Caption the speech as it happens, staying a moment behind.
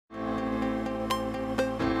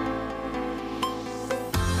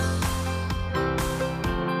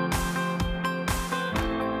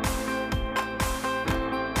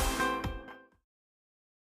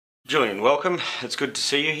Julian, welcome. It's good to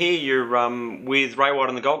see you here. You're with Ray White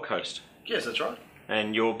on the Gold Coast. Yes, that's right.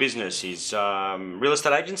 And your business is real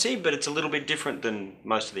estate agency, but it's a little bit different than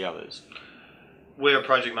most of the others. We're a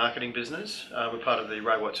project marketing business. We're part of the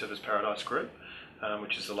Ray White Surfers Paradise Group,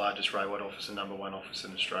 which is the largest Ray White office and #1 office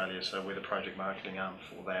in Australia. So we're the project marketing arm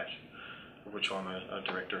for that, of which I'm a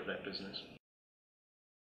director of that business.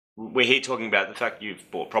 We're here talking about the fact you've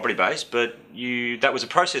bought Propertybase, but that was a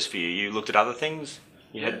process for you. You looked at other things.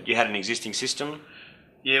 You had an existing system.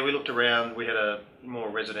 Yeah, we looked around. We had a more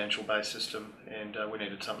residential-based system, and we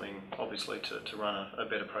needed something, obviously, to run a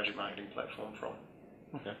better project marketing platform from.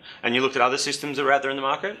 Okay. And you looked at other systems that were out there in the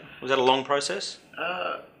market? Was that a long process?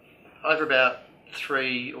 Over about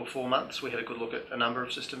 3 or 4 months, we had a good look at a number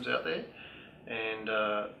of systems out there, and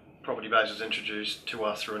Propertybase was introduced to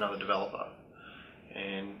us through another developer,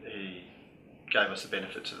 and he gave us the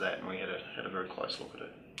benefits of that, and we had a very close look at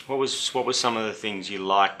it. What was some of the things you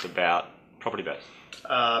liked about Propertybase?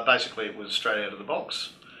 Basically, it was straight out of the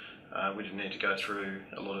box. We didn't need to go through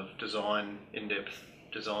a lot of design, in-depth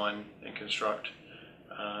design and construct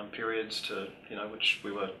periods which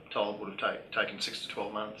we were told would have taken 6 to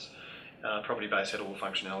 12 months. Propertybase had all the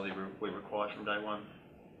functionality we required from day one.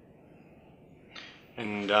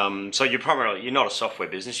 And so you're not a software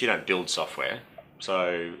business. You don't build software,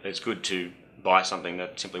 so it's good to buy something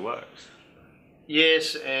that simply works.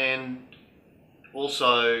 Yes, and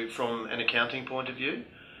also from an accounting point of view,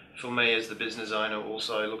 for me as the business owner,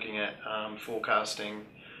 also looking at forecasting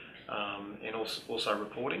and also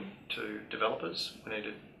reporting to developers. We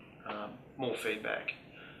needed more feedback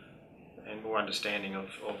and more understanding of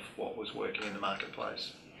what was working in the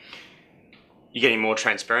marketplace. You're getting more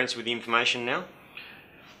transparency with the information now?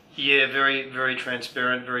 Yeah, very, very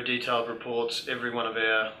transparent, very detailed reports. Every one of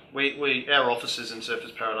our offices in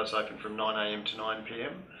Surfers Paradise open from 9 AM to 9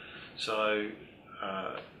 PM. So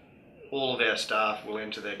all of our staff will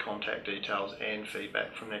enter their contact details and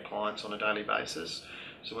feedback from their clients on a daily basis.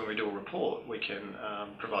 So when we do a report, we can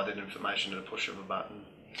provide that information at a push of a button.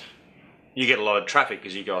 You get a lot of traffic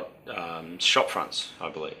because you got shop fronts, I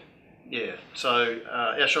believe. Yeah, so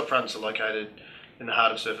our shop fronts are located in the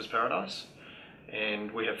heart of Surfers Paradise,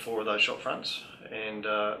 and we have 4 of those shop fronts, and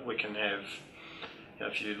we can have,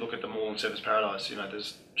 if you look at the mall in Surfers Paradise,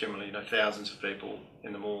 there's generally thousands of people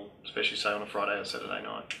in the mall, especially say on a Friday or Saturday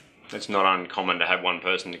night. It's not uncommon to have one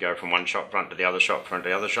person to go from one shop front to the other shop front to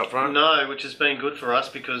the other shop front? No, which has been good for us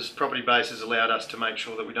because Propertybase has allowed us to make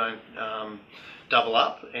sure that we don't double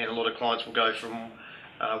up, and a lot of clients will go from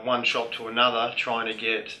one shop to another trying to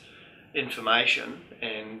get information,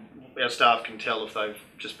 and our staff can tell if they've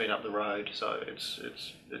just been up the road, so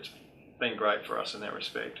it's been great for us in that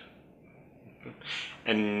respect.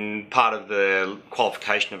 And part of the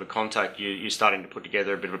qualification of a contact, you're starting to put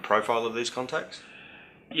together a bit of a profile of these contacts?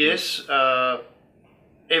 Yes,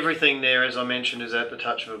 everything there, as I mentioned, is at the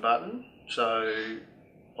touch of a button, so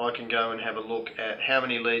I can go and have a look at how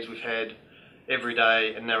many leads we've had every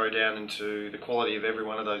day and narrow down into the quality of every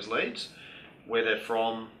one of those leads, where they're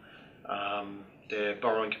from, their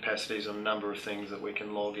borrowing capacities, on a number of things that we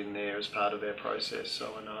can log in there as part of our process,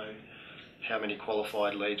 so I know how many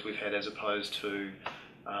qualified leads we've had as opposed to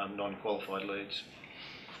non-qualified leads.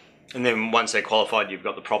 And then once they're qualified, you've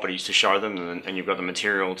got the properties to show them, and you've got the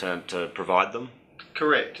material to provide them?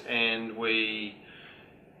 Correct, and we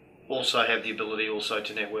also have the ability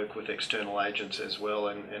to network with external agents as well,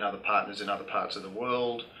 and other partners in other parts of the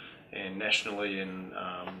world, and nationally in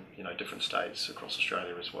different states across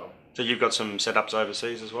Australia as well. So you've got some setups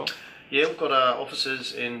overseas as well? Yeah, we've got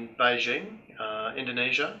offices in Beijing,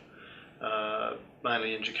 Indonesia,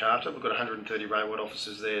 mainly in Jakarta. We've got 130 Ray White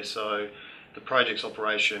offices there, so the project's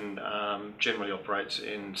operation generally operates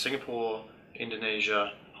in Singapore,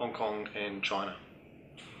 Indonesia, Hong Kong and China.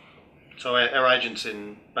 So our agents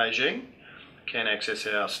in Beijing can access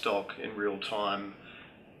our stock in real time,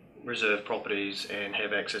 reserve properties and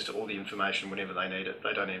have access to all the information whenever they need it.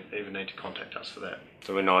 They don't even need to contact us for that.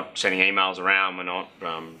 So we're not sending emails around, we're not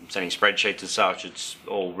sending spreadsheets as such, it's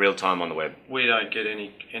all real time on the web? We don't get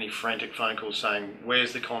any frantic phone calls saying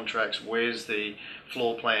where's the contracts, where's the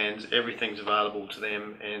floor plans, everything's available to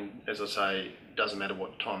them, and as I say, it doesn't matter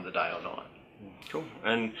what time of the day or night. Cool.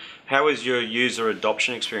 And how is your user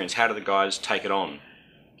adoption experience? How do the guys take it on?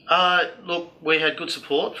 Look, we had good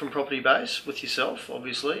support from Propertybase with yourself,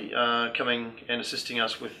 obviously, coming and assisting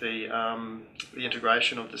us with the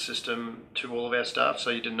integration of the system to all of our staff. So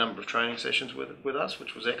you did a number of training sessions with us,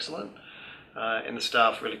 which was excellent, and the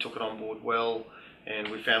staff really took it on board well. And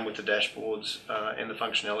we found with the dashboards and the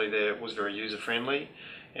functionality there, it was very user friendly,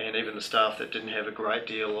 and even the staff that didn't have a great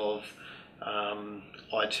deal of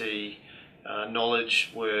IT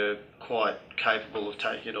knowledge, we're quite capable of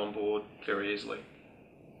taking it on board very easily.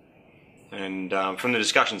 And from the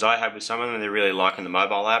discussions I had with some of them, they're really liking the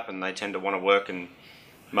mobile app, and they tend to want to work in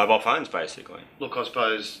mobile phones, basically. Look, I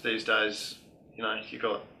suppose these days, you've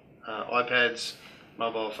got iPads,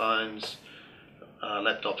 mobile phones,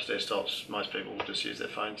 laptops, desktops. Most people just use their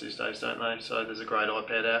phones these days, don't they? So there's a great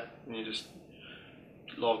iPad app, and you just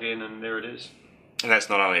log in, and there it is. And that's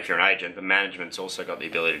not only if you're an agent, but management's also got the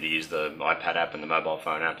ability to use the iPad app and the mobile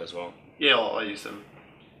phone app as well. Yeah, I use them.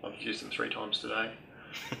 I've used them 3 times today.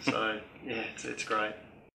 So yeah, it's great.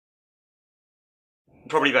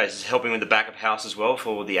 Propertybase is helping with the back of house as well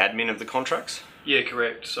for the admin of the contracts? Yeah,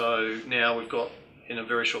 correct. So now we've got, in a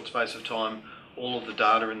very short space of time, all of the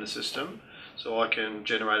data in the system. So I can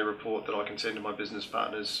generate a report that I can send to my business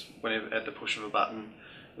partners whenever at the push of a button,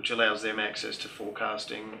 which allows them access to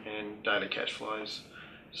forecasting and daily cash flows.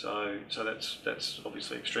 So that's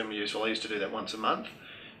obviously extremely useful. I used to do that once a month,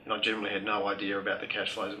 and I generally had no idea about the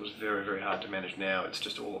cash flows. It was very, very hard to manage. Now it's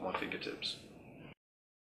just all at my fingertips.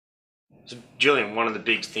 So Julian, one of the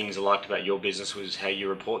big things I liked about your business was how you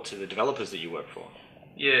report to the developers that you work for.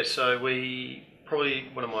 Yeah, so probably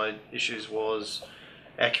one of my issues was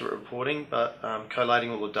accurate reporting, but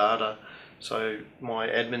collating all the data. So my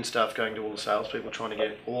admin staff going to all the salespeople trying to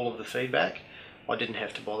get all of the feedback, I didn't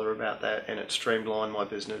have to bother about that, and it streamlined my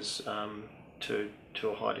business to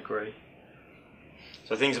a high degree.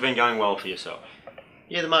 So things have been going well for yourself?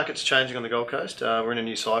 Yeah, the market's changing on the Gold Coast. We're in a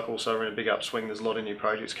new cycle, so we're in a big upswing. There's a lot of new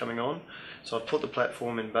projects coming on. So I've put the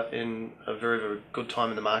platform in a very, very good time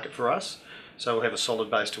in the market for us. So we'll have a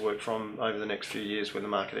solid base to work from over the next few years when the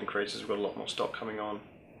market increases. We've got a lot more stock coming on.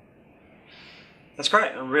 That's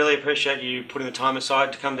great. I really appreciate you putting the time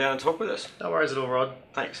aside to come down and talk with us. No worries at all, Rod.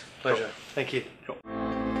 Thanks. Pleasure. Cool. Thank you. Cool.